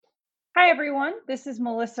Hi, everyone. This is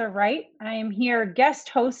Melissa Wright. I am here guest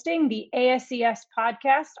hosting the ASES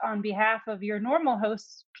podcast on behalf of your normal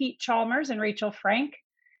hosts, Pete Chalmers and Rachel Frank.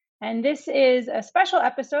 And this is a special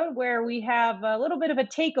episode where we have a little bit of a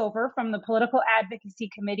takeover from the Political Advocacy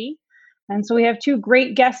Committee. And so we have two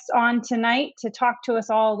great guests on tonight to talk to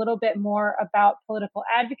us all a little bit more about political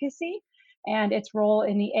advocacy and its role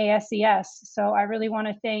in the ASES. So I really want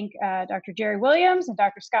to thank Dr. Jerry Williams and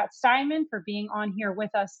Dr. Scott Steinmann for being on here with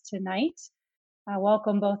us tonight.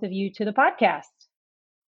 Welcome both of you to the podcast.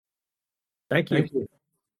 Thank you.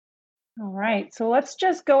 All right, so let's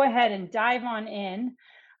just go ahead and dive on in.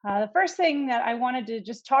 The first thing that I wanted to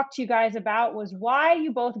just talk to you guys about was why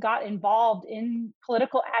you both got involved in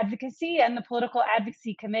political advocacy and the Political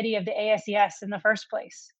Advocacy Committee of the ASES in the first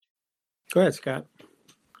place. Go ahead, Scott.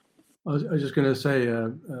 I was just going to say,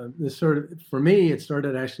 for me, it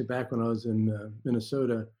started actually back when I was in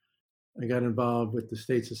Minnesota. I got involved with the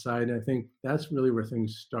state society. I think that's really where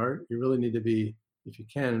things start. You really need to be, if you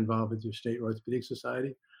can, involved with your state orthopedic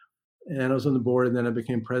society. And I was on the board, and then I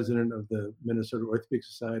became president of the Minnesota Orthopedic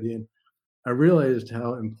Society. And I realized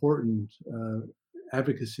how important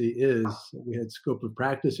advocacy is. We had scope of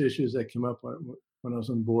practice issues that came up when I was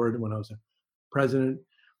on board, when I was a president.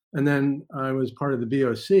 And then I was part of the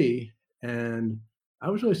BOC, and I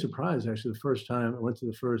was really surprised, actually, the first time I went to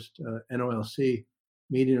the first NOLC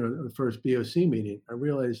meeting or the first BOC meeting. I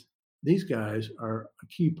realized these guys are a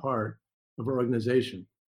key part of our organization.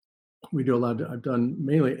 We do a lot I've done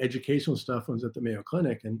mainly educational stuff. I was at the Mayo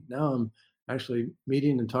Clinic, and now I'm actually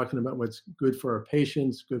meeting and talking about what's good for our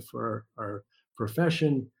patients, good for our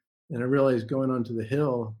profession. And I realized going onto the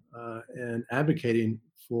Hill and advocating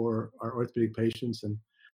for our orthopedic patients, and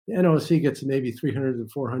the NOLC gets maybe 300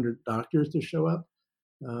 to 400 doctors to show up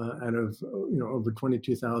out of over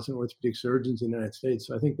 22,000 orthopedic surgeons in the United States.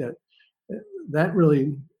 So I think that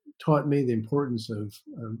really taught me the importance of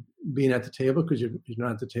being at the table, because you're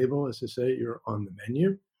not at the table, as to say, you're on the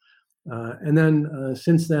menu. And then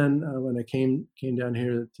since then, when I came down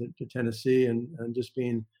here to Tennessee and just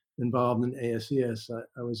being involved in ASES,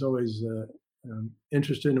 I was always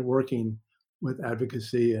interested in working with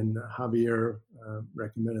advocacy, and Javier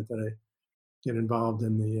recommended that I get involved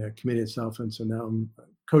in the committee itself. And so now I'm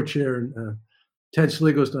co-chair, and Ted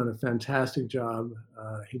Sligo's done a fantastic job.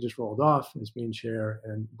 He just rolled off as being chair,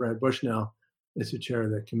 and Brad Bushnell is the chair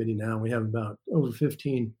of the committee now. We have about over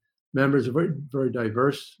 15 members, a very, very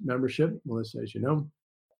diverse membership, Melissa, as you know,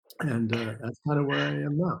 and that's kind of where I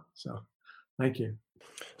am now. So thank you.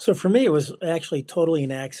 So for me, it was actually totally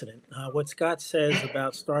an accident. What Scott says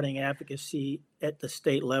about starting advocacy at the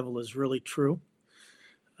state level is really true.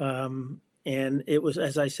 And it was,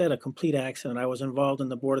 as I said, a complete accident. I was involved in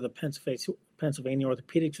the board of the Pennsylvania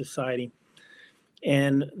Orthopedic Society,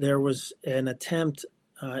 and there was an attempt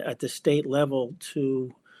at the state level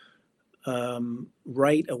to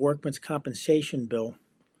write a workman's compensation bill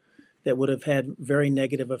that would have had very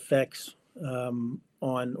negative effects on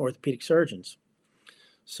orthopedic surgeons.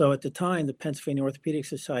 So at the time, the Pennsylvania Orthopedic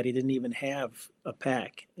Society didn't even have a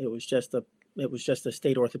PAC. It was just a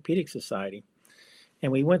state orthopedic society.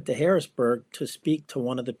 And we went to Harrisburg to speak to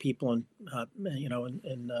one of the people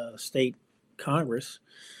in state Congress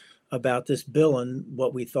about this bill and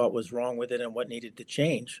what we thought was wrong with it and what needed to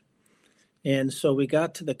change. And so we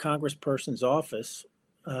got to the congressperson's office,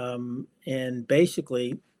 and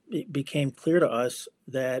basically it became clear to us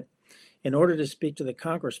that in order to speak to the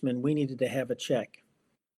congressman, we needed to have a check.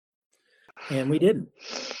 And we didn't.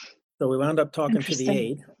 So we wound up talking to the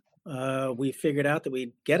aide. We figured out that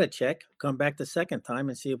we'd get a check, come back the second time,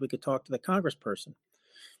 and see if we could talk to the congressperson.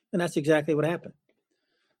 And that's exactly what happened.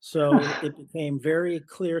 So it became very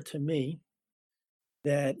clear to me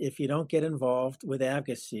that if you don't get involved with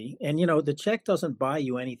advocacy, and the check doesn't buy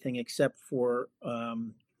you anything except for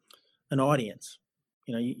an audience.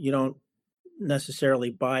 You don't necessarily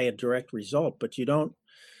buy a direct result, but you don't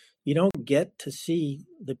get to see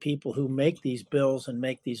the people who make these bills and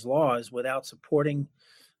make these laws without supporting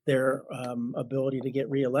their ability to get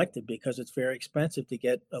reelected, because it's very expensive to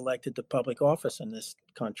get elected to public office in this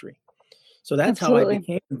country. So that's Absolutely. how I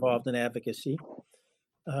became involved in advocacy.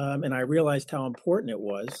 And I realized how important it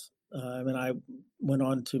was. And I went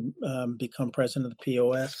on to become president of the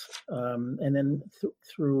POS. And then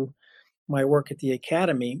through my work at the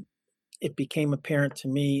Academy, it became apparent to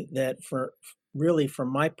me that from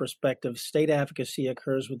my perspective, state advocacy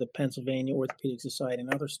occurs with the Pennsylvania Orthopedic Society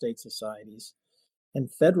and other state societies. And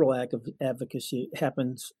federal advocacy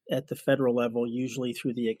happens at the federal level, usually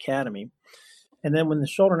through the Academy. And then when the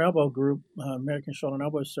Shoulder and Elbow Group, American Shoulder and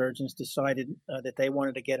Elbow Surgeons, decided that they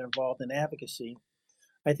wanted to get involved in advocacy,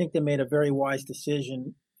 I think they made a very wise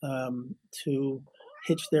decision to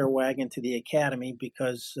hitch their wagon to the academy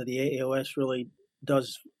because the AAOS really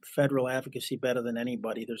does federal advocacy better than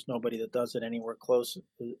anybody. There's nobody that does it anywhere close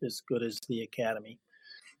as good as the academy.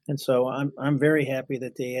 And so I'm very happy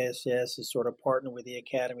that the ASES is sort of partnered with the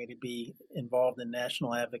academy to be involved in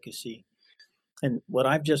national advocacy. And what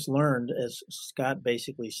I've just learned, as Scott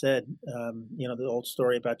basically said, the old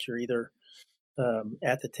story about you're either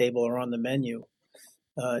at the table or on the menu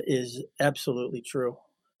is absolutely true.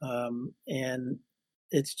 And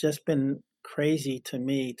it's just been crazy to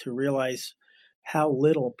me to realize how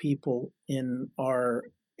little people in our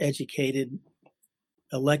educated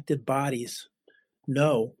elected bodies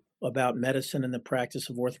know about medicine and the practice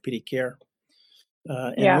of orthopedic care.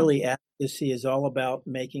 And really, advocacy is all about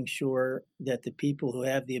making sure that the people who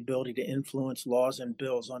have the ability to influence laws and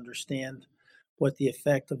bills understand what the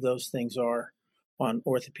effect of those things are on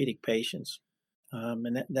orthopedic patients.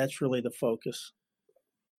 And that's really the focus.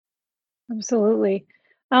 Absolutely.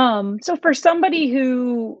 So for somebody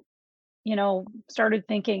who, started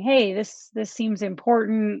thinking, hey, this seems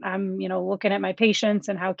important. I'm, looking at my patients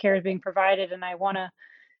and how care is being provided, and I want to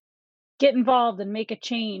get involved and make a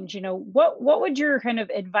change. What would your kind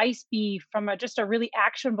of advice be from just a really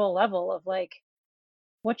actionable level of like,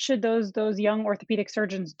 what should those young orthopedic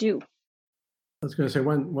surgeons do? I was going to say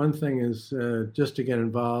one thing is just to get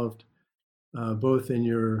involved both in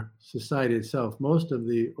your society itself. Most of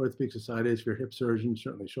the orthopedic societies, if you're a hip surgeon,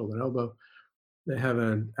 certainly shoulder and elbow, they have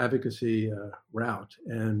an advocacy route.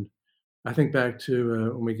 And I think back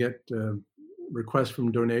to when we get requests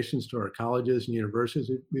from donations to our colleges and universities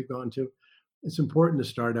we've gone to, it's important to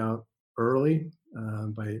start out early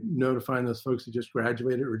by notifying those folks that just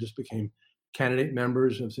graduated or just became candidate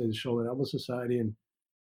members of, say, the Shoulder and Elbow Society, and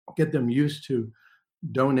get them used to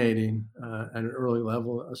donating at an early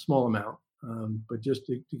level, a small amount, but just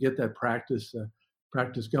to get that practice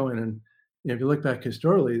going. And if you look back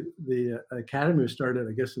historically, the academy was started,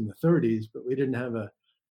 I guess, in the 30s, but we didn't have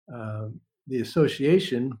the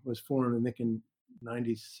association was formed, I think, in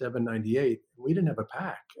 97, 98. We didn't have a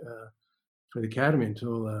PAC for the academy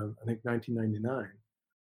until, I think, 1999.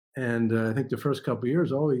 And I think the first couple of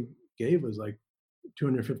years, all we gave was like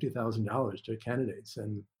 $250,000 to candidates.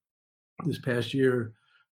 And this past year,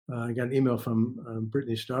 I got an email from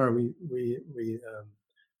Brittany Starr. We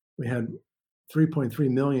had 3.3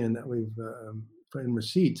 million that we've in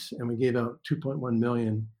receipts, and we gave out 2.1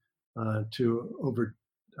 million to over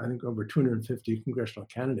 250 congressional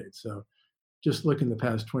candidates. So just look in the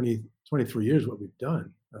past 23 years what we've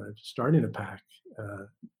done, starting a PAC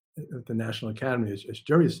at the National Academy, as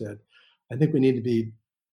Jerry said. I think we need to be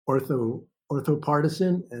ortho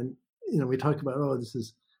partisan, and we talk about, this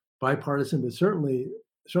is bipartisan, but certainly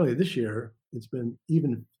this year it's been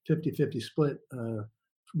even 50-50 split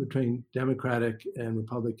between Democratic and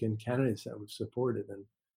Republican candidates that we've supported. And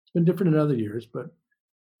it's been different in other years, but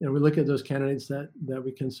we look at those candidates that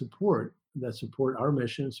we can support, that support our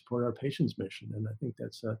mission, support our patients' mission. And I think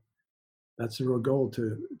that's a real goal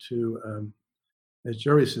to as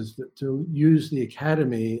Jerry says, to use the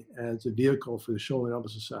academy as a vehicle for the Shoulder and Elbow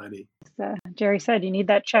Society. Jerry said you need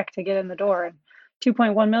that check to get in the door, and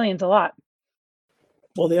 2.1 million is a lot.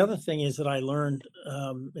 Well, the other thing is that I learned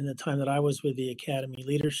in the time that I was with the academy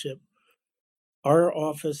leadership, our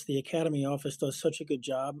office, the academy office, does such a good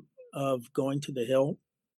job of going to the Hill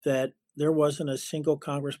that there wasn't a single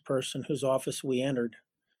congressperson whose office we entered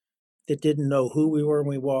that didn't know who we were when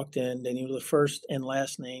we walked in. They knew the first and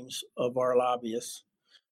last names of our lobbyists.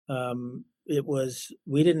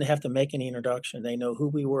 We didn't have to make any introduction. They know who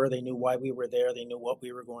we were. They knew why we were there. They knew what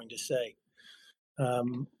we were going to say.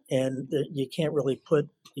 And you can't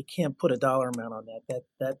put a dollar amount on that.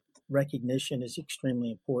 That recognition is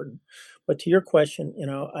extremely important. But to your question,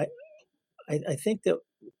 I think that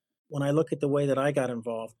when I look at the way that I got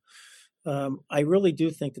involved, I really do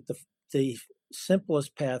think that the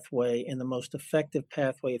simplest pathway and the most effective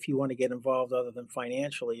pathway, if you want to get involved other than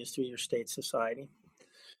financially, is through your state society.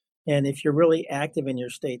 And if you're really active in your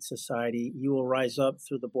state society, you will rise up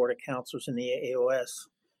through the Board of Counselors in the AAOS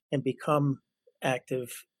and become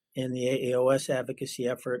active in the AAOS advocacy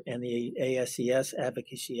effort and the ASES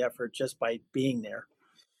advocacy effort just by being there.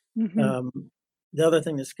 Mm-hmm. The other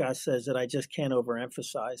thing that Scott says that I just can't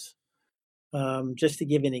overemphasize, just to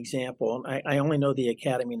give you an example, I only know the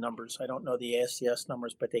academy numbers. I don't know the ASES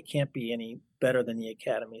numbers, but they can't be any better than the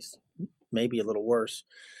academies, maybe a little worse.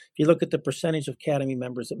 If you look at the percentage of academy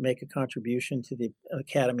members that make a contribution to the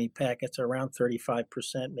academy PAC, it's around 35%,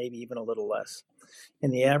 maybe even a little less.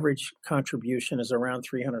 And the average contribution is around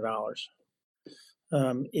 $300.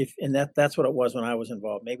 That's what it was when I was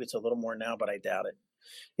involved. Maybe it's a little more now, but I doubt it.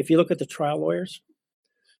 If you look at the trial lawyers,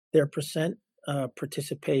 their percent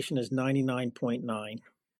participation is 99.9,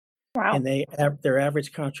 Wow. and their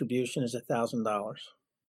average contribution is $1,000.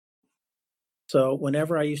 So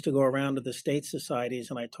whenever I used to go around to the state societies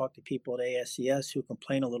and I talk to people at ASES who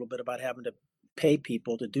complain a little bit about having to pay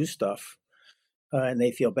people to do stuff, and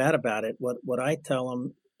they feel bad about it, what I tell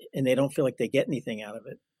them, and they don't feel like they get anything out of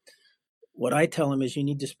it, what I tell them is you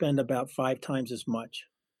need to spend about 5 times as much.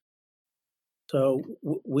 So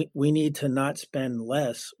we need to not spend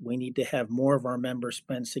less. We need to have more of our members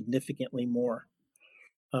spend significantly more.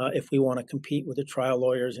 If we want to compete with the trial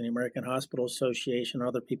lawyers and the American Hospital Association or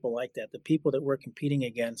other people like that, the people that we're competing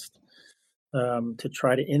against to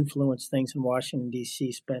try to influence things in Washington,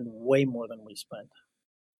 D.C. spend way more than we spend.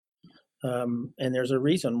 And there's a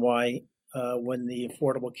reason why when the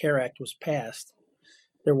Affordable Care Act was passed,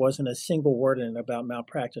 there wasn't a single word in it about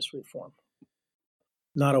malpractice reform.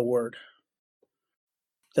 Not a word.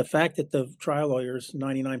 The fact that the trial lawyers,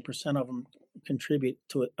 99% of them contribute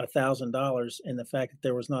to $1,000, and the fact that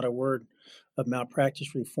there was not a word of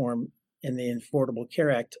malpractice reform in the Affordable Care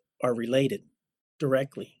Act are related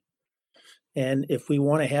directly. And if we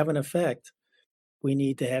want to have an effect, we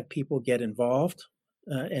need to have people get involved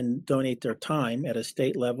and donate their time at a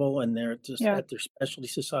state level and at their specialty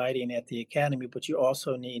society and at the academy. But you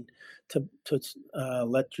also need to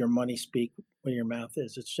let your money speak where your mouth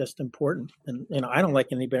is. It's just important. And I don't like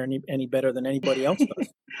any better than anybody else does.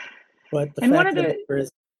 But the fact of the matter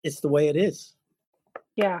is, it's the way it is.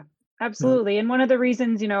 Yeah, absolutely. And one of the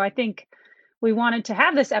reasons, I think we wanted to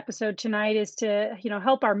have this episode tonight is to,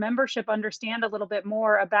 help our membership understand a little bit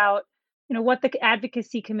more about, what the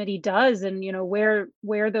advocacy committee does and,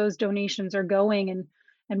 where those donations are going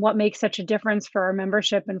and what makes such a difference for our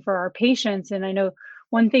membership and for our patients. And I know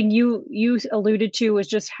one thing you alluded to was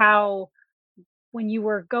just how when you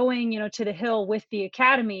were going, to the Hill with the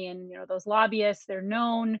academy and, those lobbyists, they're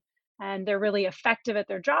known and they're really effective at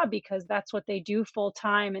their job because that's what they do full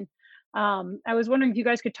time. And I was wondering if you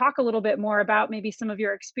guys could talk a little bit more about maybe some of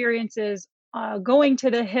your experiences going to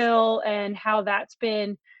the Hill and how that's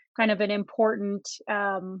been kind of an important,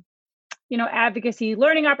 advocacy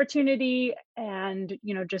learning opportunity and,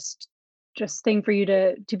 just thing for you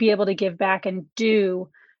to be able to give back and do.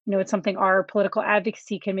 It's something our political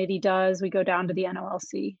advocacy committee does. We go down to the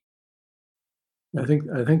NOLC. I think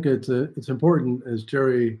it's important, as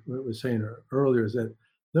Jerry was saying earlier, is that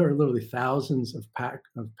there are literally thousands of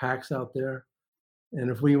PACs out there,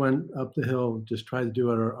 and if we went up the Hill, just tried to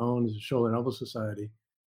do it our own as a shoulder and elbow society,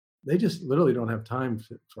 they just literally don't have time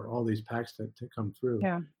for all these PACs to come through.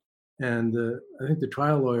 Yeah. And I think the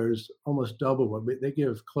trial lawyers almost double what they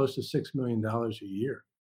give, close to $6 million a year.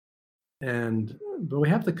 But we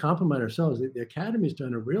have to compliment ourselves. The Academy's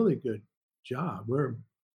done a really good job. We're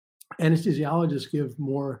anesthesiologists give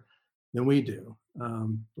more than we do, but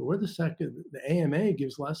we're the second. The AMA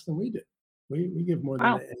gives less than we do. We give more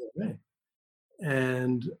than the AMA,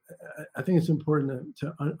 and I think it's important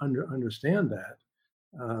to understand that,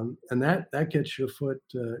 and that gets your foot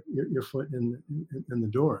in the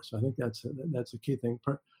door. So I think that's a key thing.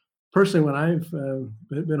 Personally, when I've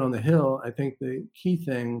been on the Hill, I think the key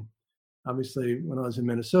thing, obviously, when I was in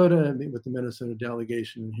Minnesota, I meet with the Minnesota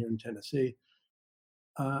delegation here in Tennessee.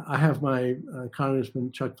 I have my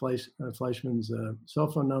Congressman Chuck Fleischman's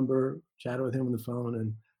cell phone number, chatted with him on the phone.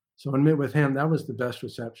 And so when I met with him, that was the best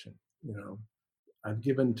reception. I've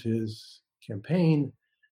given to his campaign,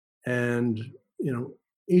 and,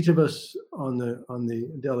 each of us on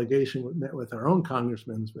the delegation met with our own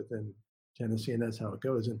congressmen within Tennessee, and that's how it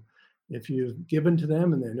goes. And if you've given to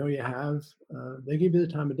them and they know you have, they give you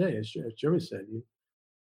the time of day. As Jerry said,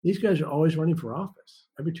 these guys are always running for office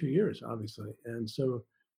every 2 years, obviously. And so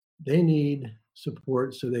they need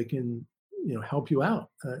support so they can, help you out.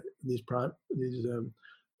 These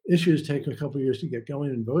issues take a couple of years to get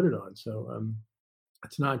going and voted on. So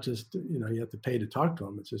it's not just, you have to pay to talk to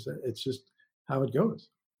them. It's just how it goes.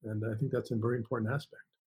 And I think that's a very important aspect.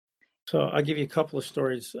 So I'll give you a couple of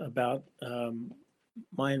stories about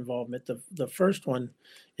my involvement. The first one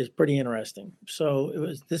is pretty interesting.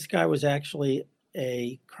 So this guy was actually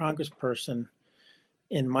a congressperson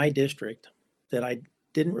in my district that I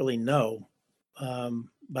didn't really know,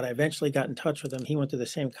 but I eventually got in touch with him. He went to the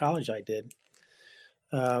same college I did,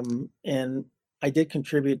 and I did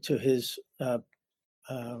contribute to his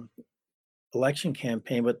election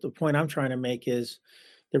campaign. But the point I'm trying to make is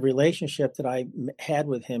the relationship that I had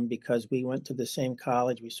with him, because we went to the same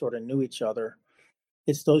college, we sort of knew each other.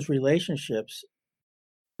 It's those relationships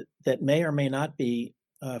that may or may not be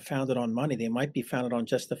founded on money. They might be founded on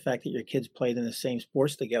just the fact that your kids played in the same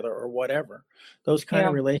sports together or whatever. Those kind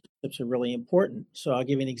of relationships are really important. So I'll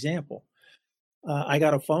give you an example. I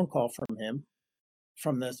got a phone call from him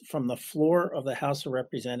from the floor of the House of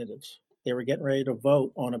Representatives. They were getting ready to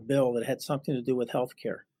vote on a bill that had something to do with health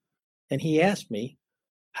care. And he asked me,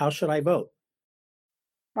 how should I vote?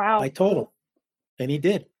 Wow. I told him, and he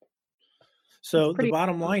did. So the Pretty,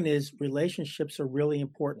 bottom line is relationships are really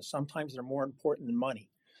important. Sometimes they're more important than money.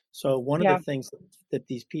 So one of yeah, the things that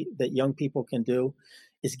that young people can do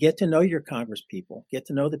is get to know your Congress people, get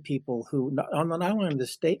to know the people who not only on the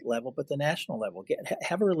state level but the national level.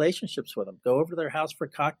 Have relationships with them. Go over to their house for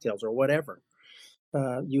cocktails or whatever.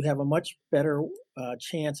 You have a much better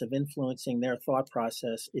chance of influencing their thought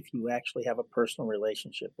process if you actually have a personal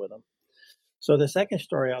relationship with them. So the second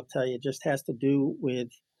story I'll tell you just has to do with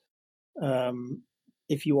um,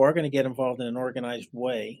 if you are going to get involved in an organized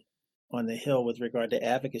way on the Hill with regard to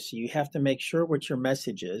advocacy, you have to make sure what your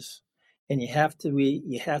message is, and you have to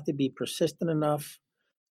be persistent enough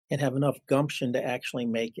and have enough gumption to actually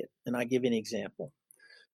make it. And I'll give you an example.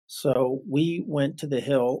 So we went to the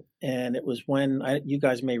Hill, and it was when you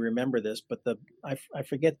guys may remember this, but I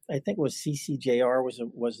forget. I think it was CCJR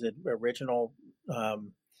was the original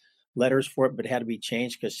letters for it, but it had to be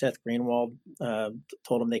changed because Seth Greenwald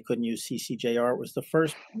told them they couldn't use CCJR. It was the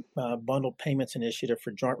first bundled payments initiative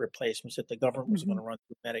for joint replacements that the government was going to run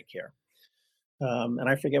through Medicare. And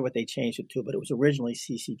I forget what they changed it to, but it was originally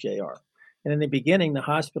CCJR. And in the beginning, the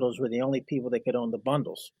hospitals were the only people that could own the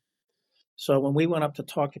bundles. So when we went up to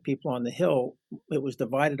talk to people on the Hill, it was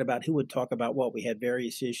divided about who would talk about what. We had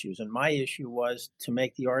various issues. And my issue was to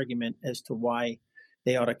make the argument as to why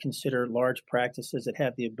they ought to consider large practices that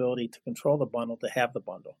have the ability to control the bundle to have the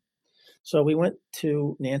bundle. So we went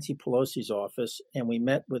to Nancy Pelosi's office and we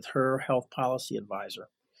met with her health policy advisor,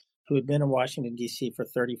 who had been in Washington, D.C. for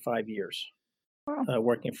 35 years,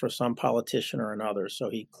 working for some politician or another. So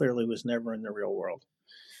he clearly was never in the real world.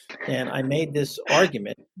 And I made this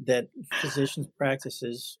argument that physicians'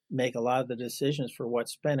 practices make a lot of the decisions for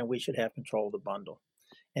what's spent, and we should have control of the bundle.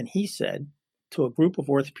 And he said to a group of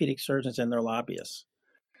orthopedic surgeons and their lobbyists,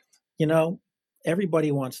 you know,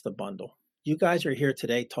 everybody wants the bundle. You guys are here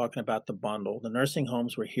today talking about the bundle. The nursing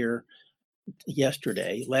homes were here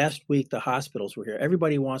yesterday. Last week, the hospitals were here.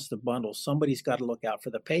 Everybody wants the bundle. Somebody's got to look out for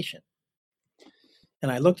the patient.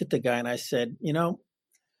 And I looked at the guy and I said, you know,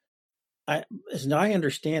 as I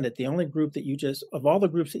understand it, the only group that of all the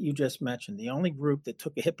groups that you just mentioned, the only group that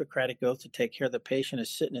took a Hippocratic oath to take care of the patient is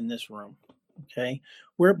sitting in this room. Okay.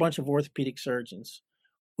 We're a bunch of orthopedic surgeons.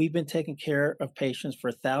 We've been taking care of patients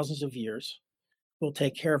for thousands of years. We'll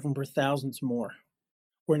take care of them for thousands more.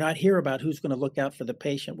 We're not here about who's going to look out for the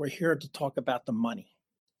patient. We're here to talk about the money.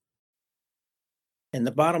 And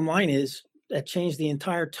the bottom line is that changed the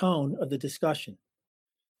entire tone of the discussion.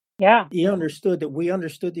 yeah. He understood that we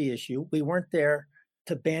understood the issue. We weren't there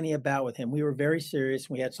to bandy about with him. We were very serious.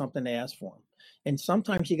 We had something to ask for him. And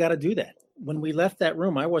sometimes you got to do that. When we left that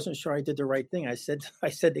room, I wasn't sure I did the right thing. I said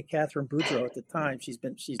to Catherine Boudreau at the time, she's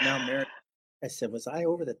now married. I said, was I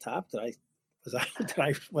over the top? Did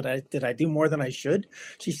I do more than I should?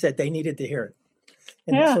 She said they needed to hear it.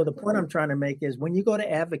 And so the point I'm trying to make is when you go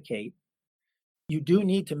to advocate, you do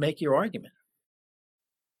need to make your argument.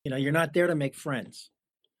 You know, you're not there to make friends.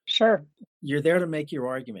 Sure. You're there to make your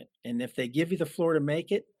argument. And if they give you the floor to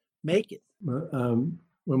make it, make it. When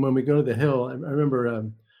we go to the Hill, I remember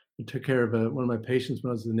we took care of one of my patients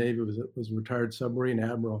when I was in the Navy, was a retired submarine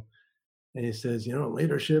admiral. And he says, you know,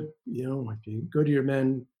 leadership, you know, if you go to your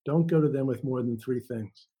men, don't go to them with more than 3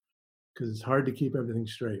 things because it's hard to keep everything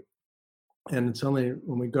straight. And it's only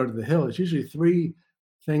when we go to the Hill, it's usually 3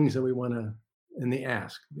 things that we want to, and they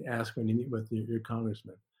ask when you meet with your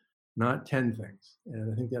congressman, not 10 things.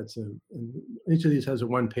 And I think and each of these has a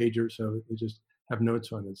 1-pager, so they just have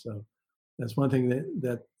notes on it. So that's one thing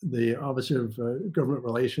that the Office of Government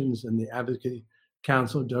Relations and the Advocacy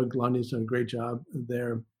Council, Doug Lundy's done a great job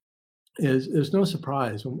there. There's no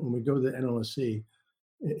surprise when we go to the NLSC,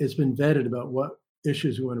 it's been vetted about what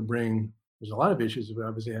issues we want to bring. There's a lot of issues we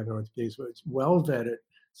obviously have in orthopedics, but it's well vetted.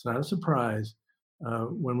 It's not a surprise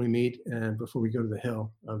when we meet and before we go to the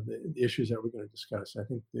Hill of the issues that we're going to discuss. I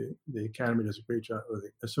think the Academy does a great job, or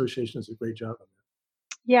the association does a great job on that.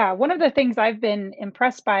 Yeah, one of the things I've been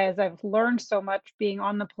impressed by as I've learned so much being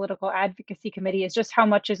on the political advocacy committee is just how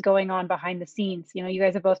much is going on behind the scenes. You know, you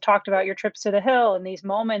guys have both talked about your trips to the Hill and these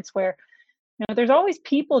moments where, you know, there's always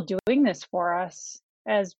people doing this for us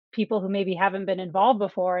as people who maybe haven't been involved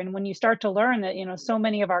before. And when you start to learn that, you know, so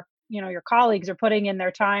many of our, you know, your colleagues are putting in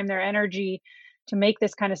their time, their energy to make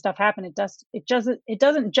this kind of stuff happen, it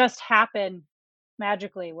doesn't just happen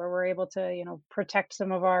magically where we're able to, you know, protect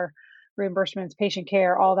some of our reimbursements, patient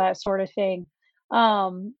care, all that sort of thing.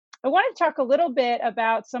 I want to talk a little bit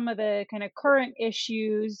about some of the kind of current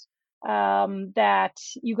issues that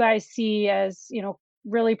you guys see as,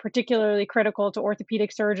 really particularly critical to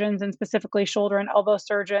orthopedic surgeons and specifically shoulder and elbow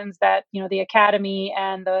surgeons that, the Academy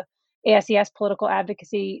and the ASES Political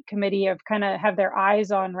Advocacy Committee have their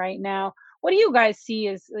eyes on right now. What do you guys see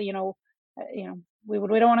as, we don't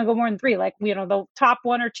want to go more than three, like, the top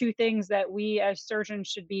one or two things that we as surgeons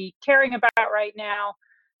should be caring about right now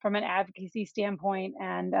from an advocacy standpoint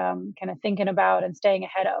and kind of thinking about and staying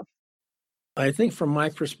ahead of? I think from my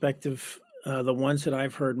perspective, the ones that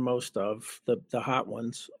I've heard most of, the hot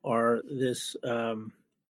ones, are this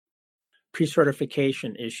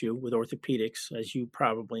pre-certification issue with orthopedics. As you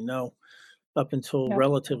probably know, up until Yep.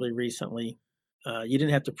 relatively recently, you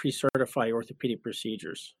didn't have to pre-certify orthopedic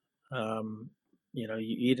procedures.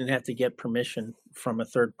 You didn't have to get permission from a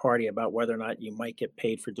third party about whether or not you might get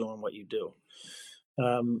paid for doing what you do.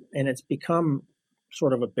 And it's become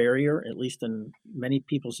sort of a barrier, at least in many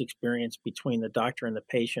people's experience, between the doctor and the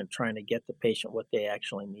patient, trying to get the patient what they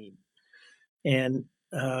actually need. And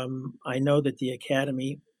I know that the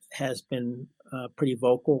Academy has been pretty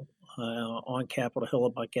vocal on Capitol Hill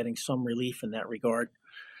about getting some relief in that regard.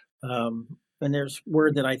 And there's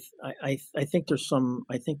word that I think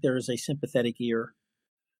there is a sympathetic ear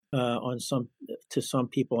to some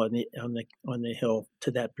people on the Hill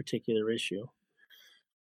to that particular issue.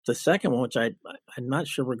 The second one, which I'm not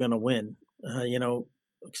sure we're going to win,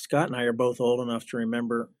 Scott and I are both old enough to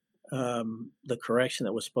remember the correction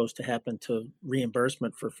that was supposed to happen to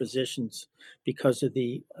reimbursement for physicians because of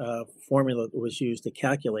the formula that was used to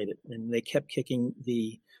calculate it. And they kept kicking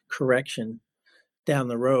the correction down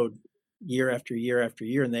the road year after year after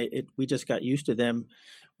year. And we just got used to them.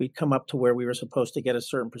 We'd come up to where we were supposed to get a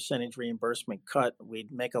certain percentage reimbursement cut.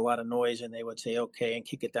 We'd make a lot of noise and they would say, okay, and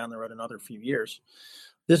kick it down the road another few years.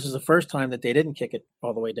 This is the first time that they didn't kick it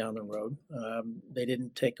all the way down the road. They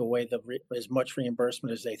didn't take away as much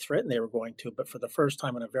reimbursement as they threatened they were going to, but for the first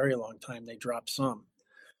time in a very long time, they dropped some.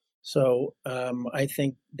 So I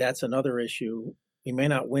think that's another issue. We may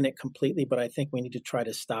not win it completely, but I think we need to try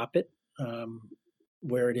to stop it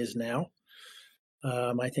where it is now.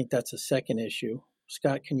 I think that's a second issue.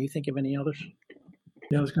 Scott, can you think of any others?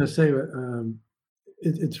 Yeah, I was going to say,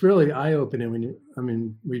 it's really eye-opening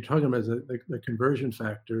when we're talking about the conversion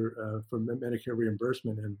factor for Medicare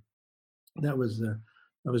reimbursement, and that was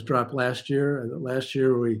dropped last year. Last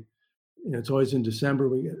year, it's always in December.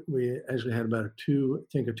 We actually had about a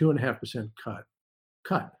 2.5%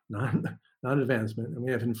 cut, not advancement, and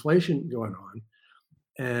we have inflation going on,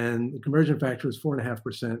 and the conversion factor is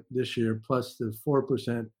 4.5% this year, plus the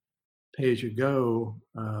 4% pay-as-you-go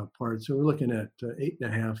part. So we're looking at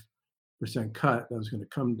 8.5% cut that was going to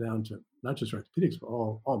come down to not just orthopedics, but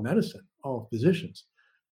all medicine, all physicians.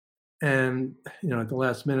 And at the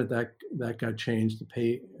last minute, that got changed.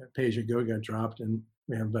 The pay-as-you-go got dropped, and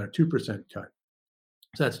we have about a 2% cut.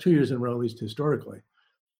 So that's 2 years in a row, at least historically.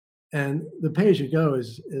 And the pay-as-you-go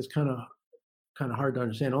is kind of hard to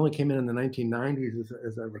understand. It only came in the 1990s,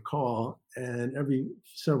 as I recall, and every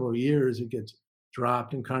several years it gets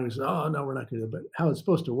dropped, and Congress says, "Oh no, we're not going to do it." But how it's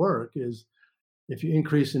supposed to work is, if you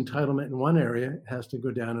increase entitlement in one area, it has to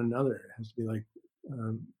go down in another. It has to be like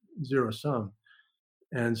zero sum.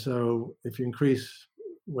 And so if you increase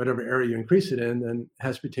whatever area you increase it in, then it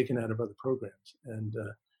has to be taken out of other programs. And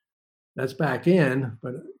that's back in,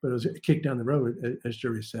 but it was kicked down the road, as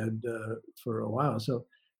Jerry said, for a while. So,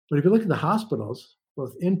 but if you look at the hospitals,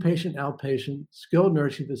 both inpatient, outpatient, skilled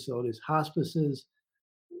nursing facilities, hospices,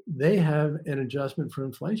 they have an adjustment for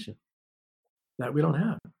inflation that we don't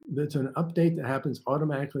have. It's an update that happens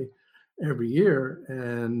automatically every year,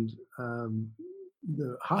 and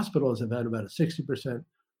the hospitals have had about a 60%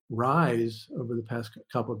 rise over the past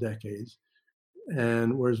couple of decades,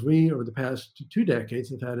 and whereas we, over the past 2 decades,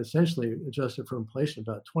 have had essentially adjusted for inflation,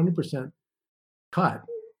 about 20% cut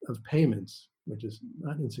of payments, which is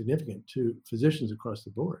not insignificant to physicians across the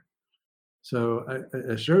board. So,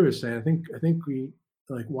 as Sherry was saying, I think we,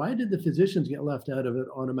 like, why did the physicians get left out of an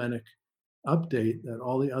automatic update that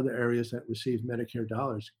all the other areas that receive Medicare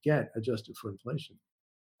dollars get adjusted for inflation?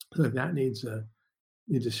 So that needs a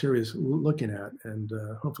serious looking at, and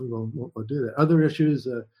hopefully we'll do that. Other issues,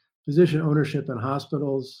 physician ownership in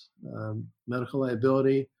hospitals, medical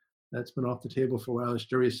liability, that's been off the table for a while. As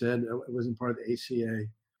Jerry said, it wasn't part of the ACA.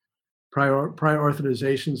 Prior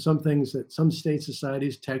authorization, some things that some state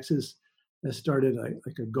societies, Texas has started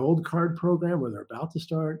like a gold card program where they're about to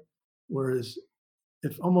start, whereas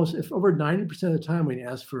if over 90% of the time when you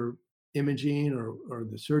ask for imaging or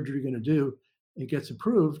the surgery you're going to do, it gets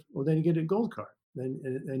approved, well, then you get a gold card.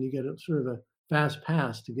 And you get a sort of a fast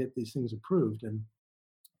pass to get these things approved. And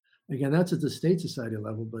Again, that's at the state society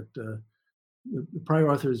level, but the prior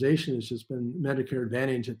authorization has just been Medicare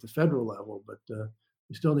Advantage at the federal level, but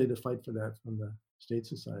we still need to fight for that from the state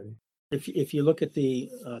society. If you look at the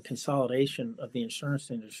consolidation of the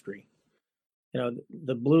insurance industry,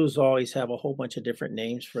 the Blues always have a whole bunch of different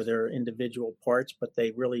names for their individual parts, but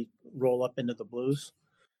they really roll up into the Blues.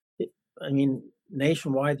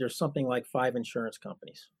 Nationwide, there's something like 5 insurance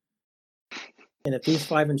companies. And if these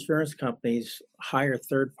 5 insurance companies hire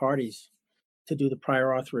third parties to do the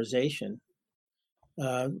prior authorization,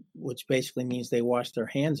 which basically means they wash their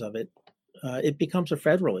hands of it, it becomes a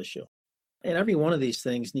federal issue. And every one of these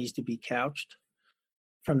things needs to be couched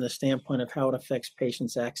from the standpoint of how it affects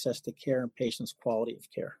patients' access to care and patients' quality of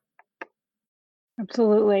care.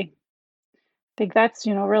 Absolutely. I think that's,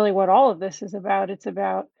 really what all of this is about. It's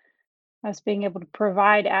about us being able to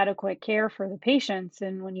provide adequate care for the patients.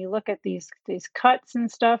 And when you look at these cuts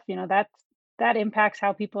and stuff, that impacts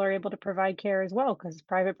how people are able to provide care as well, because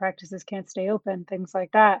private practices can't stay open, things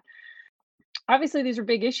like that. Obviously, these are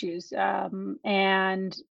big issues,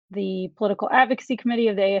 and the political advocacy committee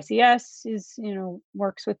of the ASES is,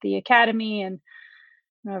 works with the academy, and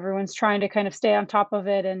everyone's trying to kind of stay on top of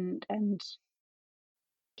it and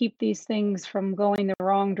keep these things from going the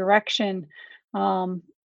wrong direction.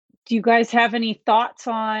 Do you guys have any thoughts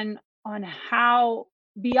on how,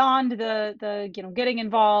 beyond the getting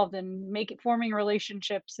involved and forming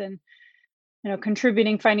relationships and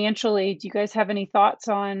contributing financially, do you guys have any thoughts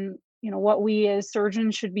on what we as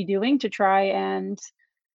surgeons should be doing to try and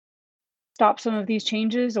stop some of these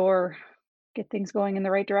changes or get things going in the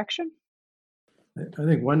right direction? I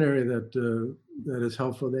think one area that is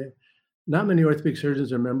helpful there, not many orthopedic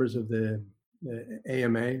surgeons are members of the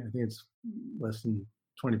AMA. I think it's less than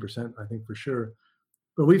 20%, I think for sure.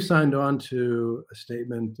 But we've signed on to a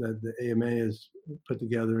statement that the AMA has put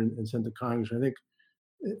together and sent to Congress. I think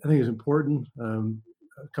it's important.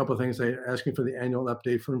 A couple of things, they're asking for the annual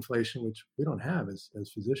update for inflation, which we don't have as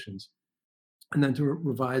physicians. And then to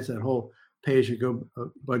revise that whole pay-as-you-go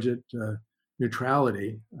budget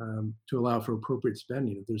neutrality to allow for appropriate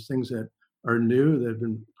spending. If there's things that are new that have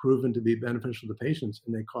been proven to be beneficial to patients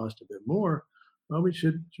and they cost a bit more, well, we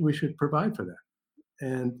should provide for that.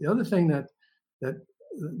 And the other thing that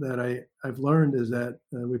I've learned is that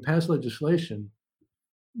we pass legislation,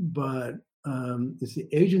 but it's the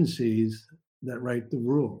agencies that write the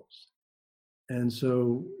rules. And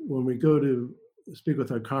so when we go to speak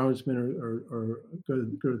with our congressman or go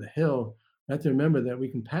to the Hill, we have to remember that we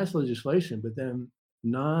can pass legislation, but then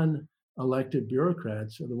non-elected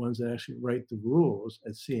bureaucrats are the ones that actually write the rules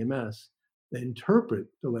at CMS. They interpret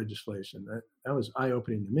the legislation. That was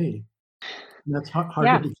eye-opening to me. And that's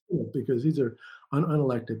hard to do because these are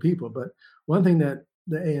unelected people. But one thing that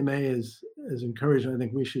the AMA is encouraging, I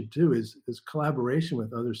think we should do, is collaboration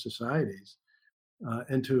with other societies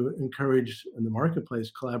and to encourage in the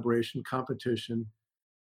marketplace collaboration, competition,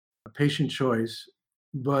 patient choice.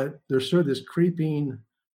 But there's sort of this creeping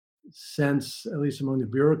sense, at least among the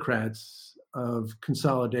bureaucrats, of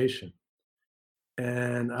consolidation.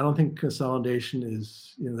 And I don't think consolidation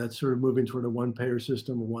is, that's sort of moving toward a one-payer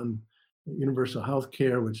system, one universal health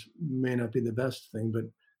care, which may not be the best thing. But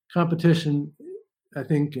competition, I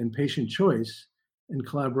think, and patient choice and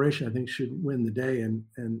collaboration, I think, should win the day and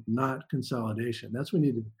not consolidation. That's what we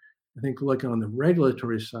need to, I think, look on the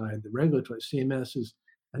regulatory side. The regulatory CMS is,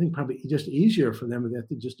 I think, probably just easier for them. They have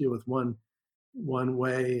to just deal with one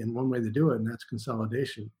way and one way to do it, and that's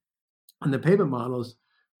consolidation. And the payment models,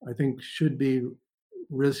 I think, should be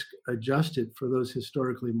risk adjusted for those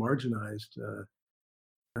historically marginalized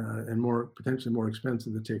and potentially more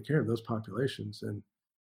expensive to take care of those populations.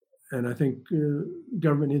 And I think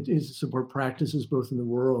government needs to support practices both in the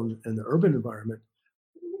rural and the urban environment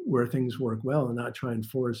where things work well, and not try and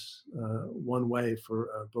force one way for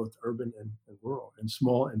both urban and rural, and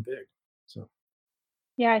small and big. So.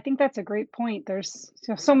 Yeah, I think that's a great point. There's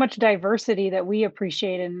so much diversity that we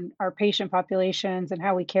appreciate in our patient populations and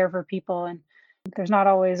how we care for people. And there's not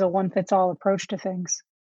always a one-fits-all approach to things.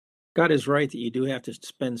 God is right that you do have to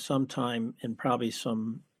spend some time and probably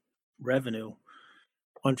some revenue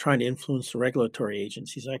on trying to influence the regulatory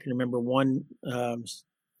agencies. I can remember one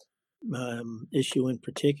issue in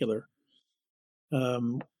particular.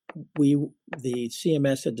 The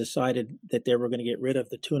CMS had decided that they were going to get rid of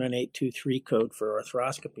the 29823 code for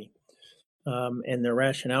arthroscopy. And the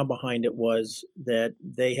rationale behind it was that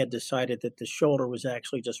they had decided that the shoulder was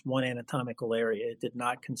actually just one anatomical area. It did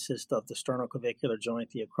not consist of the sternoclavicular joint,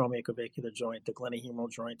 the acromioclavicular joint, the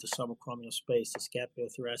glenohumeral joint, the subacromial space, the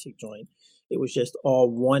scapulothoracic joint. It was just all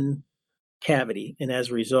one cavity. And as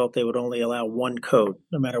a result, they would only allow one code,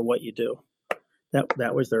 no matter what you do.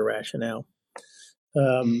 That was their rationale.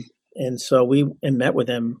 And so we met with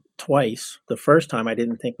them twice. The first time, I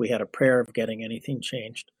didn't think we had a prayer of getting anything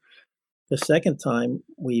changed. The second time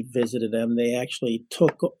we visited them, they actually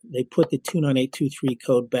put the 29823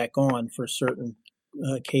 code back on for certain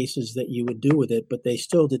cases that you would do with it, but they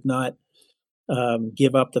still did not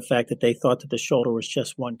give up the fact that they thought that the shoulder was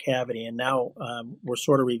just one cavity. And now we're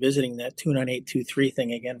sort of revisiting that 29823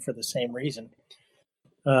 thing again for the same reason.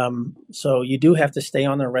 So you do have to stay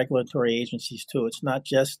on the regulatory agencies too. It's not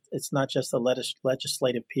just the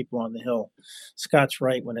legislative people on the Hill. Scott's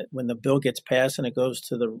right. When the bill gets passed and it goes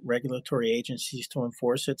to the regulatory agencies to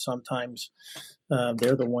enforce it, sometimes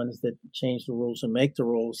they're the ones that change the rules and make the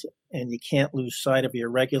rules, and you can't lose sight of your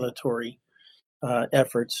regulatory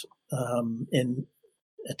efforts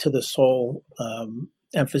to the sole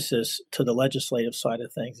emphasis to the legislative side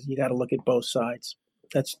of things. You got to look at both sides.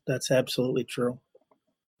 That's absolutely true.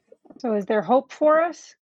 So is there hope for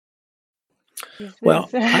us? Well,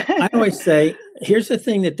 I always say, here's the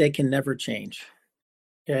thing that they can never change.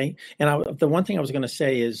 Okay. And the one thing I was going to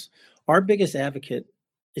say is our biggest advocate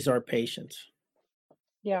is our patients.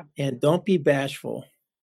 Yeah. And don't be bashful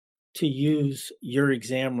to use your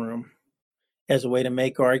exam room as a way to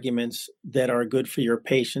make arguments that are good for your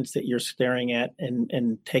patients that you're staring at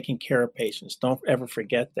and taking care of patients. Don't ever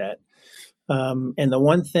forget that. And the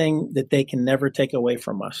one thing that they can never take away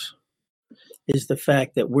from us is the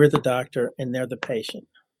fact that we're the doctor and they're the patient.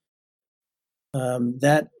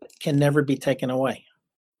 That can never be taken away.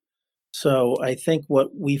 So I think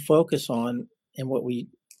what we focus on and what we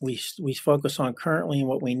focus on currently and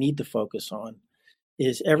what we need to focus on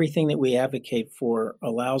is everything that we advocate for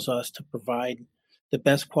allows us to provide the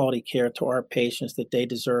best quality care to our patients that they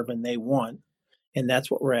deserve and they want. And that's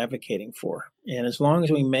what we're advocating for. And as long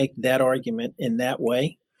as we make that argument in that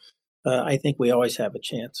way, I think we always have a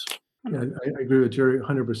chance. Yeah, I agree with Jerry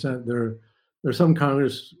 100%. There are some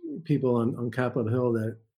Congress people on Capitol Hill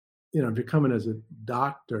that, if you're coming as a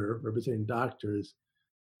doctor, representing doctors,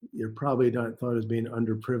 you're probably not thought as being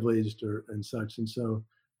underprivileged and such. And so,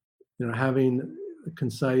 having a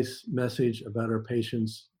concise message about our patient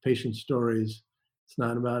stories, it's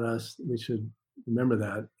not about us. We should remember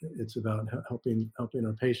that. It's about helping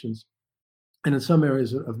our patients. And in some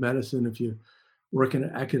areas of medicine, if you work in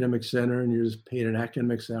an academic center and you're just paid an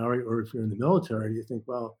academic salary, or if you're in the military, you think,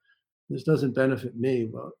 well, this doesn't benefit me.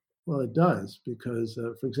 Well, it does, because,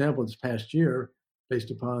 for example, this past year,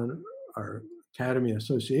 based upon our Academy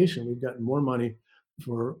Association, we've gotten more money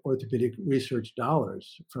for orthopedic research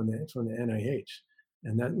dollars from the NIH,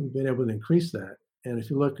 and that we've been able to increase that. And if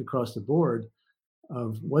you look across the board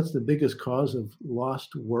of what's the biggest cause of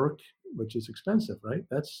lost work, which is expensive, right?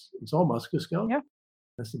 It's all musculoskeletal. Yeah.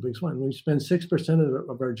 That's the biggest one. We spend 6%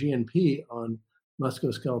 of our GNP on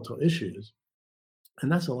musculoskeletal issues,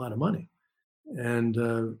 and that's a lot of money. And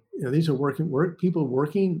these are people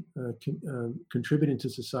working, contributing to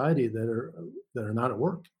society that are not at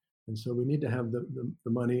work. And so we need to have the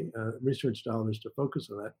money, research dollars to focus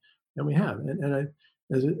on that, and we have. And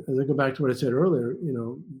as I go back to what I said earlier,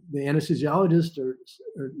 the anesthesiologists are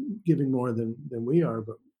giving more than we are,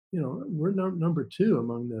 but we're number 2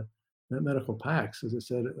 among the medical PACs, as I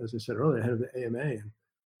said earlier, ahead of the AMA. And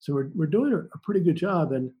so we're doing a pretty good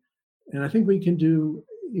job, and I think we can do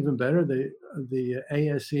even better. The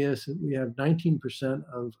ASES, we have 19%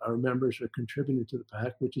 of our members are contributing to the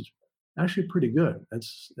PAC, which is actually pretty good.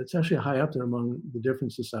 It's actually high up there among the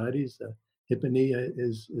different societies. Hip and knee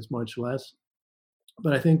is much less.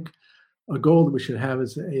 But I think a goal that we should have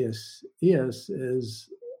as the ASES is,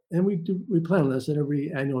 and we plan on this at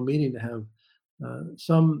every annual meeting, to have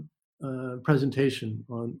some presentation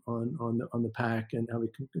on the PAC and how we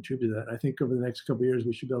can contribute to that. I think over the next couple of years,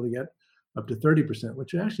 we should be able to get up to 30%,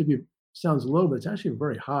 which would actually sounds low, but it's actually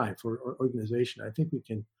very high for our organization. I think we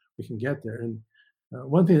can get there. And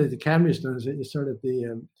one thing that the Academy has done is it started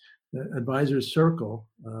the Advisors Circle.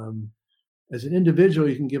 As an individual,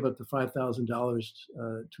 you can give up to $5,000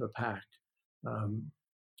 to a PAC.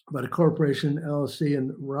 But a corporation, LLC,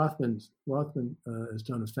 and Rothman has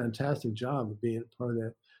done a fantastic job of being part of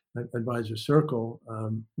that Advisor Circle,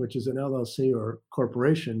 which is an LLC or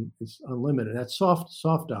corporation. It's unlimited. That's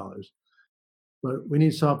soft dollars. But we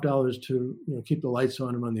need soft dollars to keep the lights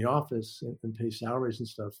on and run the office and pay salaries and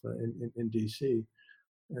stuff in DC.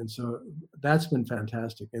 And so that's been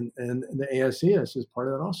fantastic. And the ASES is part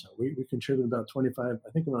of that also. We contribute about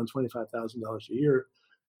around $25,000 a year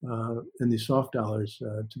in the soft dollars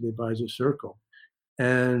to the Advisor Circle.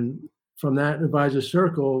 And from that Advisor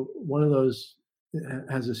Circle, one of those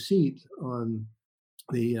has a seat on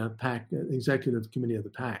the PAC, executive committee of the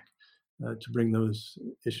PAC. to bring those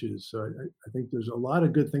issues. So I think there's a lot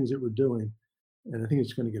of good things that we're doing, and I think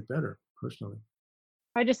it's going to get better personally.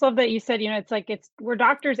 I just love that you said, it's like we're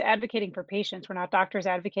doctors advocating for patients. We're not doctors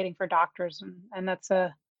advocating for doctors. And that's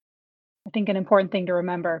I think an important thing to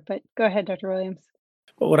remember. But go ahead, Dr. Williams.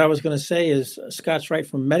 But what I was going to say is, Scott's right.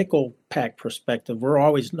 From medical PAC perspective, we're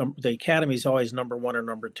always the academy is always number one or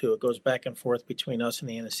number two. It goes back and forth between us and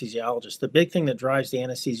the anesthesiologist. The big thing that drives the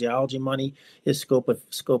anesthesiology money is scope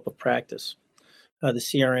of practice. The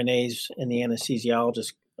CRNAs and the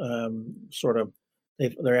anesthesiologists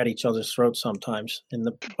they're at each other's throats sometimes. And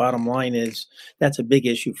the bottom line is that's a big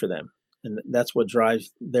issue for them, and that's what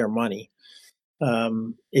drives their money.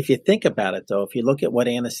 If you think about it, though, if you look at what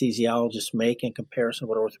anesthesiologists make in comparison to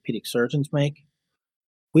what orthopedic surgeons make,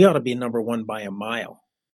 we ought to be number one by a mile,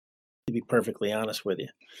 to be perfectly honest with you.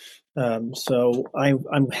 So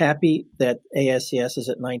I'm happy that ASES is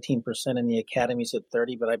at 19% and the academy's at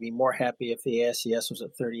 30%, but I'd be more happy if the ASES was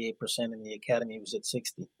at 38% and the academy was at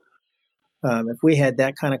 60%. If we had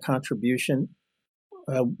that kind of contribution,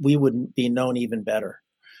 we would be known even better.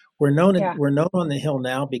 We're known on the Hill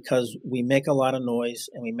now because we make a lot of noise,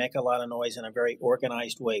 and we make a lot of noise in a very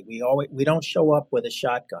organized way. We don't show up with a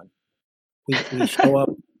shotgun. We show up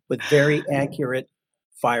with very accurate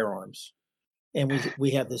firearms, and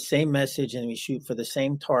we have the same message, and we shoot for the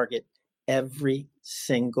same target every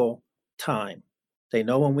single time. They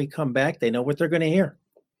know when we come back, they know what they're going to hear,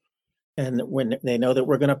 and when they know that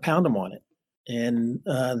we're going to pound them on it, and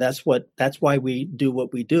that's why we do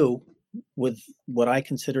what we do. With what I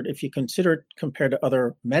considered, if you consider it compared to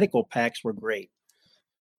other medical PACs, we're great.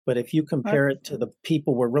 But if you compare it to the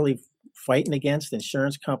people we're really fighting against,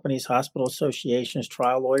 insurance companies, hospital associations,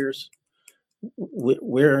 trial lawyers,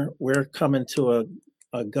 we're coming to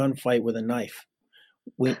a gunfight with a knife.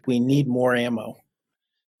 We need more ammo.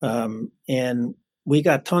 And we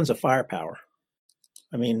got tons of firepower.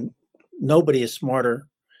 I mean, nobody is smarter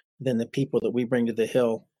than the people that we bring to the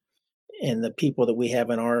Hill and the people that we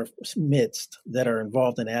have in our midst that are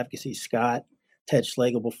involved in advocacy. Scott, Ted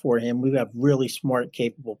Schlegel before him, we have really smart,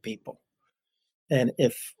 capable people. And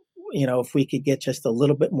if we could get just a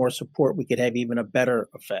little bit more support, we could have even a better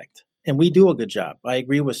effect. And we do a good job. I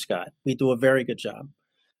agree with Scott. We do a very good job,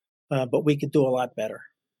 but we could do a lot better.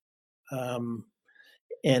 And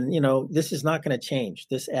this is not going to change.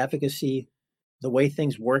 This advocacy, the way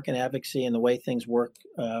things work in advocacy and the way things work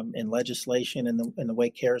in legislation and the way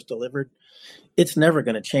care is delivered, it's never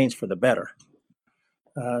going to change for the better.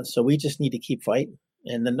 So we just need to keep fighting.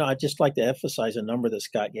 And then I'd just like to emphasize a number that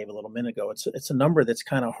Scott gave a little minute ago. It's a number that's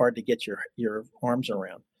kind of hard to get your arms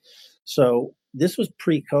around. So this was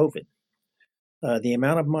pre-COVID. The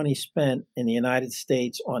amount of money spent in the United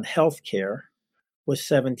States on healthcare was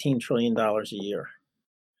 $17 trillion a year.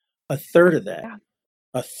 A third of that.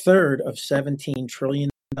 A third of $17 trillion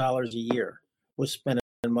a year was spent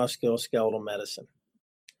in musculoskeletal medicine.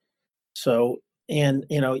 So, and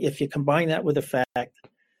if you combine that with the fact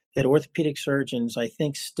that orthopedic surgeons, I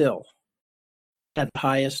think, still have the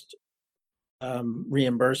highest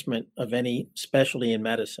reimbursement of any specialty in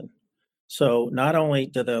medicine. So not only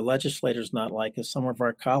do the legislators not like us, some of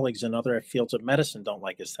our colleagues in other fields of medicine don't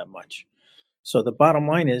like us that much. So the bottom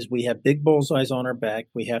line is we have big bullseyes on our back.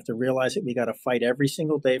 We have to realize that we got to fight every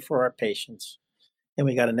single day for our patients, and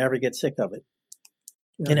we got to never get sick of it.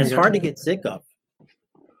 Yeah, and it's hard to get sick of.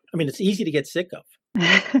 I mean, it's easy to get sick of.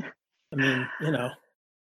 I mean,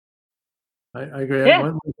 I agree. Yeah.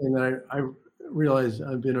 One thing that I realize,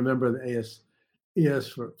 I've been a member of the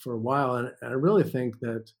ASES for a while, and I really think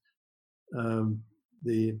that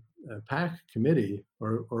the PAC committee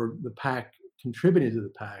or the PAC contributing to the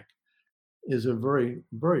PAC is a very,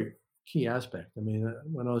 very key aspect. I mean,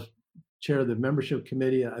 when I was chair of the membership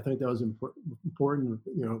committee, I think that was important.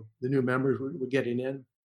 The new members were getting in.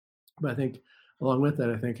 But I think along with that,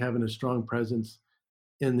 I think having a strong presence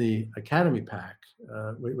in the Academy PAC,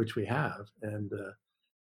 which we have. And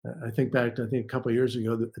I think back to, a couple of years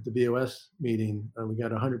ago at the BOS meeting, we got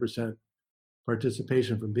 100%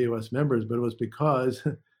 participation from BOS members, but it was because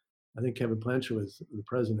I think Kevin Plancher was the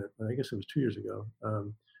president. I guess it was 2 years ago.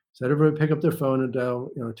 So everybody pick up their phone and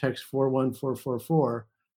dial, text 41444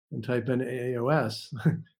 and type in AAOS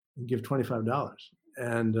and give $25.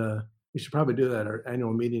 And we should probably do that at our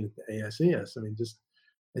annual meeting at the ASES. I mean,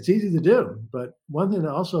 it's easy to do. But one thing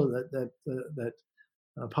also that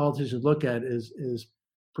politicians look at is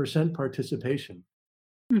percent participation.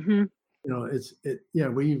 Mm-hmm.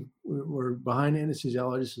 We're behind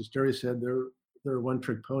anesthesiologists, as Jerry said. They're a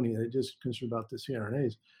one-trick pony. They just concerned about the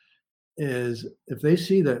CRNAs. Is if they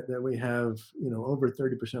see that we have over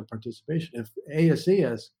 30% participation, if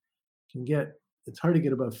ASES can get it's hard to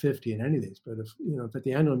get above 50 in any of these. But if at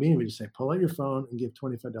the annual meeting we just say, pull out your phone and give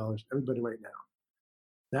 $25 everybody right now,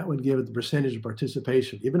 that would give it the percentage of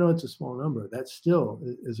participation, even though it's a small number. That still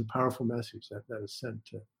is a powerful message that is sent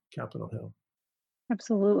to Capitol Hill.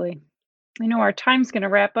 Absolutely. I know our time's going to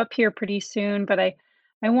wrap up here pretty soon, but I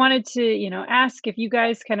wanted to, ask if you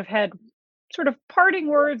guys kind of had sort of parting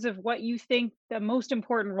words of what you think the most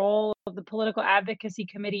important role of the political advocacy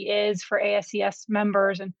committee is for ASES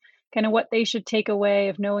members, and kind of what they should take away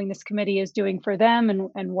of knowing this committee is doing for them,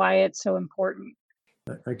 and why it's so important.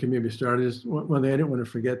 I can maybe start. One thing I didn't want to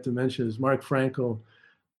forget to mention is Mark Frankel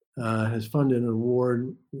has funded an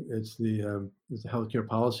award. It's the Healthcare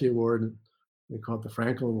Policy Award. They call it the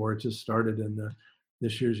Frankel Award. It just started in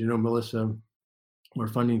this year's. Melissa, we're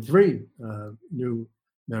funding 3 new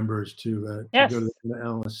members to go to the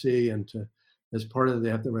LSC, and as part of it, they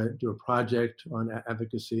have to do a project on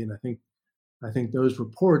advocacy. And I think those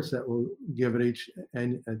reports that we'll give at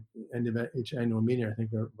end of each annual meeting, I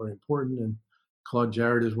think are very important. And Claude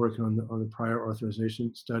Jarrett is working on the prior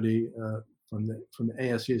authorization study from the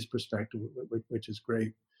ASES perspective, which is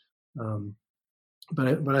great.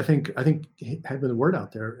 But I think having the word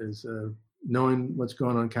out there is knowing what's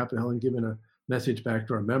going on in Capitol Hill and giving a message back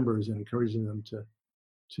to our members and encouraging them to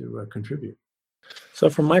contribute. So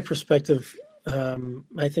from my perspective,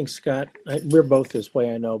 I think Scott, we're both this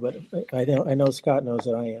way, I know, but I know Scott knows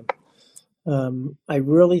that I am. I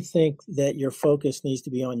really think that your focus needs to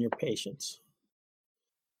be on your patients.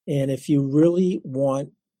 And if you really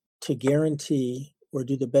want to guarantee or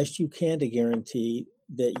do the best you can to guarantee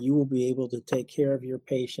that you will be able to take care of your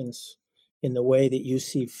patients in the way that you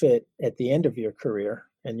see fit at the end of your career,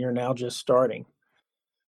 and you're now just starting,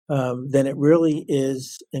 then it really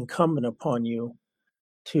is incumbent upon you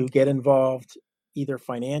to get involved either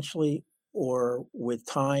financially or with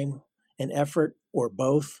time and effort or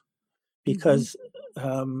both, because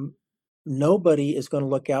nobody is going to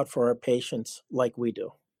look out for our patients like we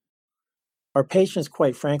do. Our patients,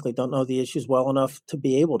 quite frankly, don't know the issues well enough to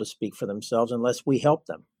be able to speak for themselves unless we help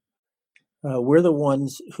them. We're the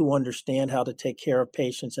ones who understand how to take care of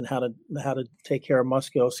patients and how to take care of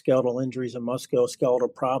musculoskeletal injuries and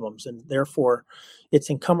musculoskeletal problems. And therefore, it's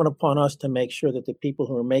incumbent upon us to make sure that the people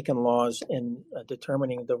who are making laws and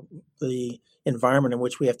determining the environment in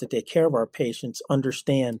which we have to take care of our patients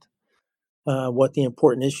understand what the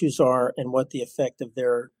important issues are and what the effect of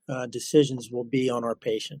their decisions will be on our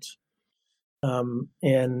patients.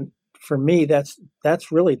 And for me, that's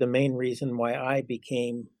really the main reason why I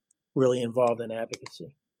became really involved in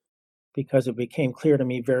advocacy, because it became clear to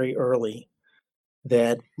me very early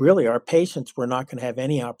that really our patients were not going to have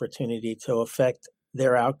any opportunity to affect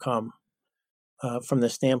their outcome from the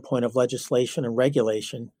standpoint of legislation and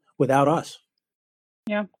regulation without us.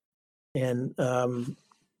 Yeah. And,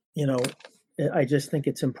 I just think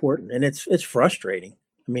it's important, and it's frustrating.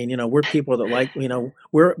 I mean, we're people that like,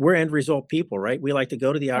 we're end result people, right? We like to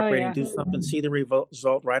go to the operating, do something, see the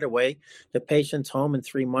result right away. The patient's home in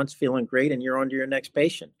 3 months feeling great, and you're on to your next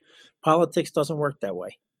patient. Politics doesn't work that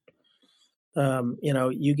way.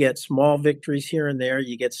 You get small victories here and there.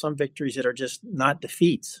 You get some victories that are just not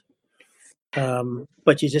defeats.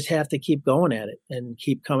 But you just have to keep going at it and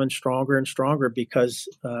keep coming stronger and stronger, because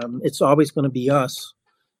it's always going to be us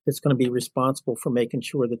that's going to be responsible for making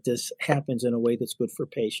sure that this happens in a way that's good for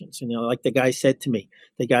patients. And, like the guy said to me,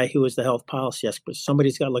 the guy who was the health policy expert,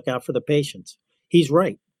 somebody's got to look out for the patients. He's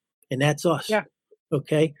right. And that's us. Yeah.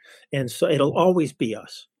 Okay. And so it'll always be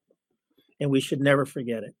us. And we should never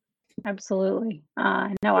forget it. Absolutely.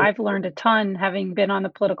 No, I've learned a ton having been on the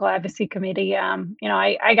political advocacy committee.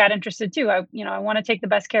 I got interested too. I want to take the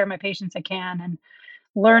best care of my patients I can, and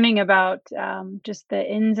learning about just the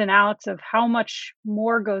ins and outs of how much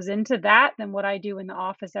more goes into that than what I do in the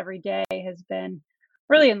office every day has been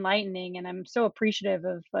really enlightening. And I'm so appreciative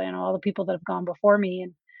of all the people that have gone before me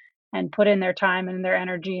and put in their time and their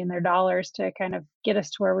energy and their dollars to kind of get us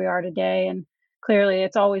to where we are today. And clearly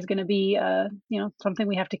it's always going to be something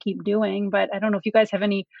we have to keep doing. But I don't know if you guys have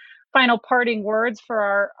any final parting words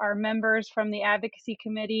for our members from the advocacy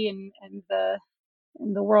committee and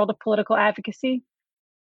the world of political advocacy.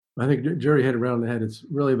 I think Jerry hit it around the head. It's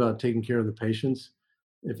really about taking care of the patients.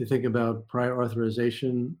 If you think about prior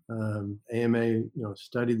authorization, AMA,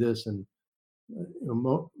 studied this, and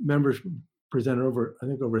members presented over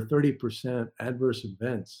 30% adverse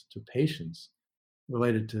events to patients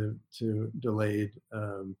related to delayed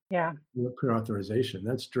pre-authorization.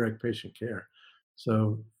 That's direct patient care.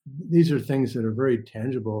 So these are things that are very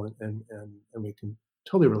tangible and we can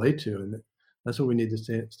totally relate to, and that's what we need to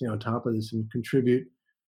stay on top of this and contribute,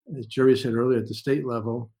 as Jerry said earlier, at the state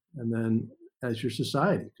level, and then as your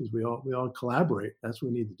society, because we all collaborate. That's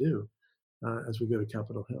what we need to do as we go to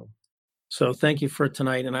Capitol Hill. So thank you for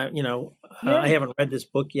tonight. And I haven't read this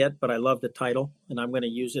book yet, but I love the title, and I'm going to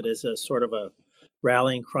use it as a sort of a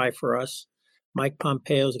rallying cry for us. Mike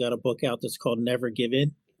Pompeo's got a book out that's called Never Give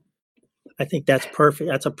In. I think that's perfect.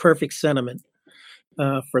 That's a perfect sentiment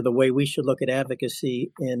for the way we should look at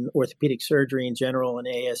advocacy in orthopedic surgery in general and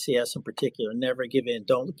ASES in particular. Never give in.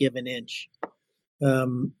 Don't give an inch.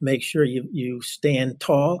 Make sure you stand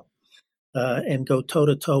tall and go toe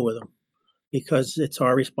to toe with them, because it's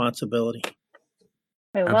our responsibility.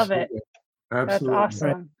 I love it. Absolutely. That's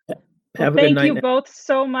awesome. Have a good night. Thank you both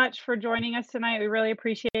so much for joining us tonight. We really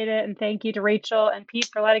appreciate it. And thank you to Rachel and Pete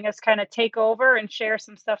for letting us kind of take over and share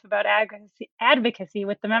some stuff about advocacy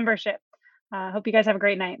with the membership. Hope you guys have a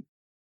great night.